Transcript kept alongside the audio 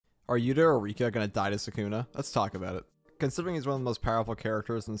Are Yuta or Rika gonna die to Sukuna? Let's talk about it. Considering he's one of the most powerful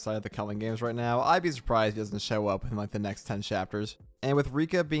characters inside of the Culling games right now, I'd be surprised he doesn't show up in like the next 10 chapters. And with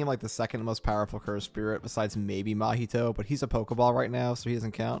Rika being like the second most powerful curse spirit besides maybe Mahito, but he's a Pokeball right now so he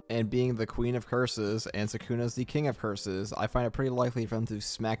doesn't count, and being the queen of curses and Sukuna's the king of curses, I find it pretty likely for them to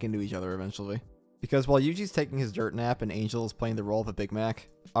smack into each other eventually. Because while Yuji's taking his dirt nap and Angel is playing the role of a Big Mac,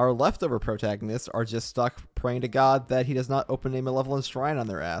 our leftover protagonists are just stuck praying to God that he does not open a malevolent shrine on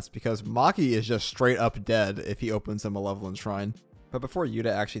their ass, because Maki is just straight up dead if he opens a malevolent shrine. But before Yuta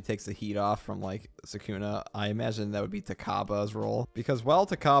actually takes the heat off from like Sukuna, I imagine that would be Takaba's role. Because while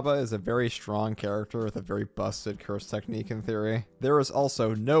Takaba is a very strong character with a very busted curse technique in theory, there is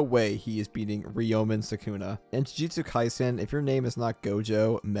also no way he is beating Ryomen Sukuna. In Jujutsu Kaisen, if your name is not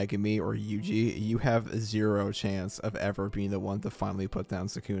Gojo, Megumi, or Yuji, you have zero chance of ever being the one to finally put down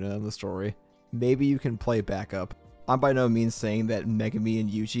Sukuna in the story. Maybe you can play backup. I'm by no means saying that Megumi and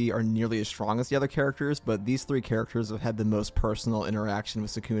Yuji are nearly as strong as the other characters, but these three characters have had the most personal interaction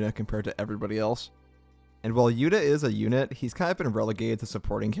with Sukuna compared to everybody else. And while Yuta is a unit, he's kind of been relegated to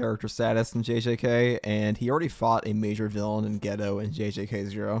supporting character status in JJK, and he already fought a major villain in Geto in JJK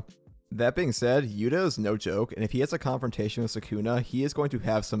 0. That being said, Yuta is no joke, and if he has a confrontation with Sukuna, he is going to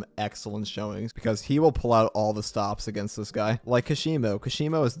have some excellent showings, because he will pull out all the stops against this guy. Like Kashimo.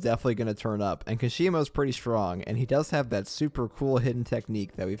 Kashimo is definitely going to turn up, and Kashimo is pretty strong, and he does have that super cool hidden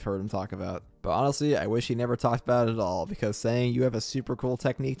technique that we've heard him talk about. But honestly, I wish he never talked about it at all, because saying you have a super cool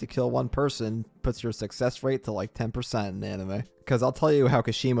technique to kill one person puts your success rate to like 10% in anime. Because I'll tell you how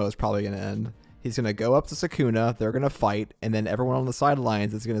Kashimo is probably going to end. He's going to go up to Sukuna, they're going to fight, and then everyone on the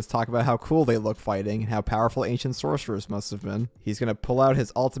sidelines is going to talk about how cool they look fighting and how powerful ancient sorcerers must have been. He's going to pull out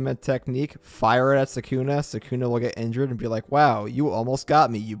his ultimate technique, fire it at Sukuna, Sukuna will get injured and be like, wow, you almost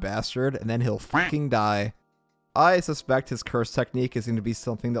got me, you bastard, and then he'll fucking die. I suspect his curse technique is going to be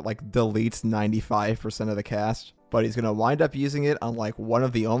something that like deletes 95% of the cast, but he's going to wind up using it on like one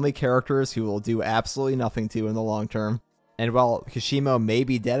of the only characters who will do absolutely nothing to in the long term. And while Kashimo may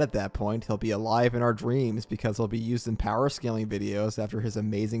be dead at that point, he'll be alive in our dreams because he'll be used in power scaling videos after his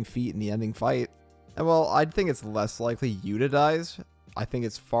amazing feat in the ending fight. And while I think it's less likely Yuta dies, I think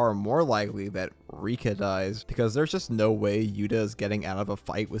it's far more likely that Rika dies, because there's just no way Yuta is getting out of a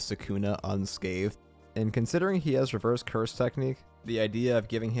fight with Sukuna unscathed. And considering he has reverse curse technique, the idea of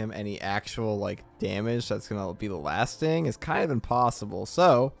giving him any actual like damage that's gonna be lasting is kind of impossible,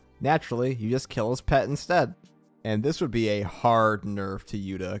 so naturally you just kill his pet instead. And this would be a hard nerf to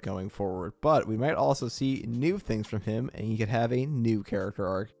Yuta going forward, but we might also see new things from him and he could have a new character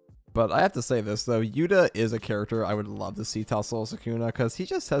arc. But I have to say this though, Yuta is a character I would love to see tussle Sukuna, because he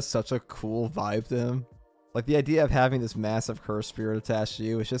just has such a cool vibe to him. Like the idea of having this massive curse spirit attached to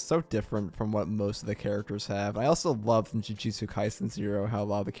you is just so different from what most of the characters have. I also loved in Jujutsu Kaisen 0 how a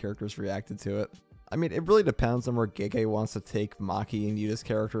lot of the characters reacted to it. I mean, it really depends on where Gege wants to take Maki and Yuta's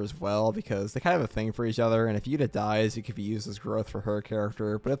character as well, because they kind of have a thing for each other, and if Yuta dies, it could be used as growth for her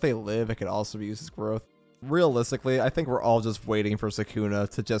character, but if they live, it could also be used as growth. Realistically, I think we're all just waiting for Sukuna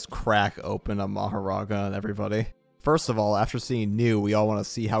to just crack open a Maharaga on everybody. First of all, after seeing Nu, we all want to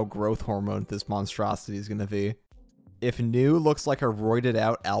see how growth hormone this monstrosity is going to be. If Nu looks like a roided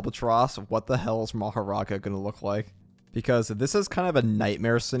out albatross, what the hell is Maharaga going to look like? Because this is kind of a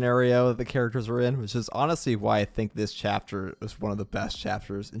nightmare scenario that the characters are in, which is honestly why I think this chapter is one of the best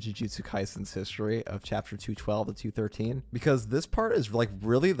chapters in Jujutsu Kaisen's history, of chapter 212 to 213. Because this part is like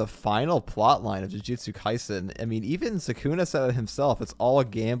really the final plot line of Jujutsu Kaisen. I mean, even Sukuna said it himself, it's all a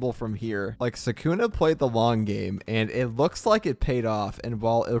gamble from here. Like, Sukuna played the long game, and it looks like it paid off, and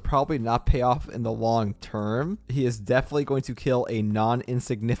while it'll probably not pay off in the long term, he is definitely going to kill a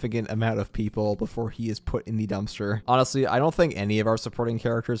non-insignificant amount of people before he is put in the dumpster. Honestly, I don't think any of our supporting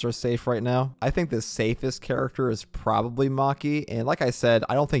characters are safe right now. I think the safest character is probably Maki, and like I said,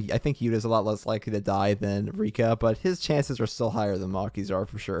 I think Yuta's a lot less likely to die than Rika, but his chances are still higher than Maki's are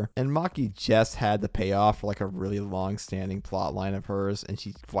for sure. And Maki just had the payoff for like a really long-standing plot line of hers, and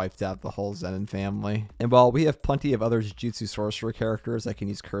she wiped out the whole Zenin family. And while we have plenty of other Jujutsu sorcerer characters that can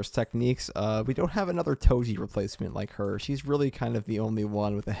use curse techniques, we don't have another Toji replacement like her. She's really kind of the only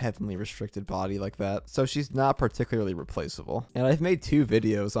one with a heavenly restricted body like that, so she's not particularly replaceable. And I've made 2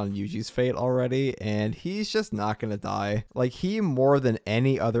 videos on Yuji's fate already, and he's just not gonna die. Like, he more than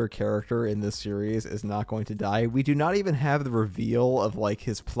any other character in this series is not going to die. We do not even have the reveal of like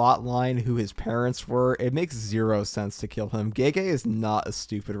his plot line, who his parents were. It makes 0 sense to kill him. Gege is not a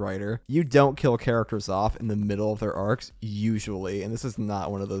stupid writer. You don't kill characters off in the middle of their arcs usually, and this is not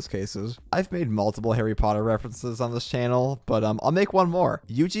one of those cases. I've made multiple Harry Potter references on this channel, but I'll make one more.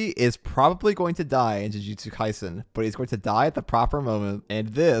 Yuji is probably going to die in Jujutsu Kaisen, but but he's going to die at the proper moment, and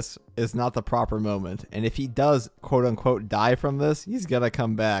this is not the proper moment. And if he does quote unquote die from this, he's gonna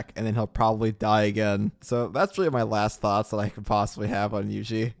come back and then he'll probably die again. So that's really my last thoughts that I could possibly have on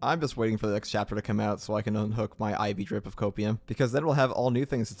Yuji. I'm just waiting for the next chapter to come out so I can unhook my IB drip of copium, because then we'll have all new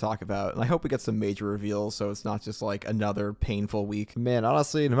things to talk about, and I hope we get some major reveals so it's not just like another painful week. Man,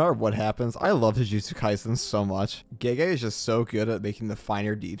 honestly, no matter what happens, I love Jujutsu Kaisen so much. Gege is just so good at making the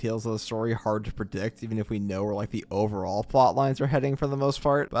finer details of the story hard to predict, even if we know where like the overall plot lines are heading for the most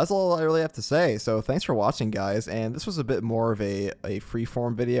part. But that's all I really have to say. So thanks for watching, guys, and this was a bit more of a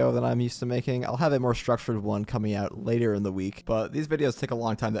freeform video than I'm used to making. I'll have a more structured one coming out later in the week, but these videos take a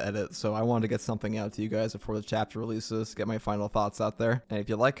long time to edit, so I wanted to get something out to you guys before the chapter releases, get my final thoughts out there. And if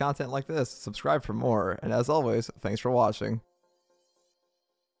you like content like this, subscribe for more, and as always, thanks for watching.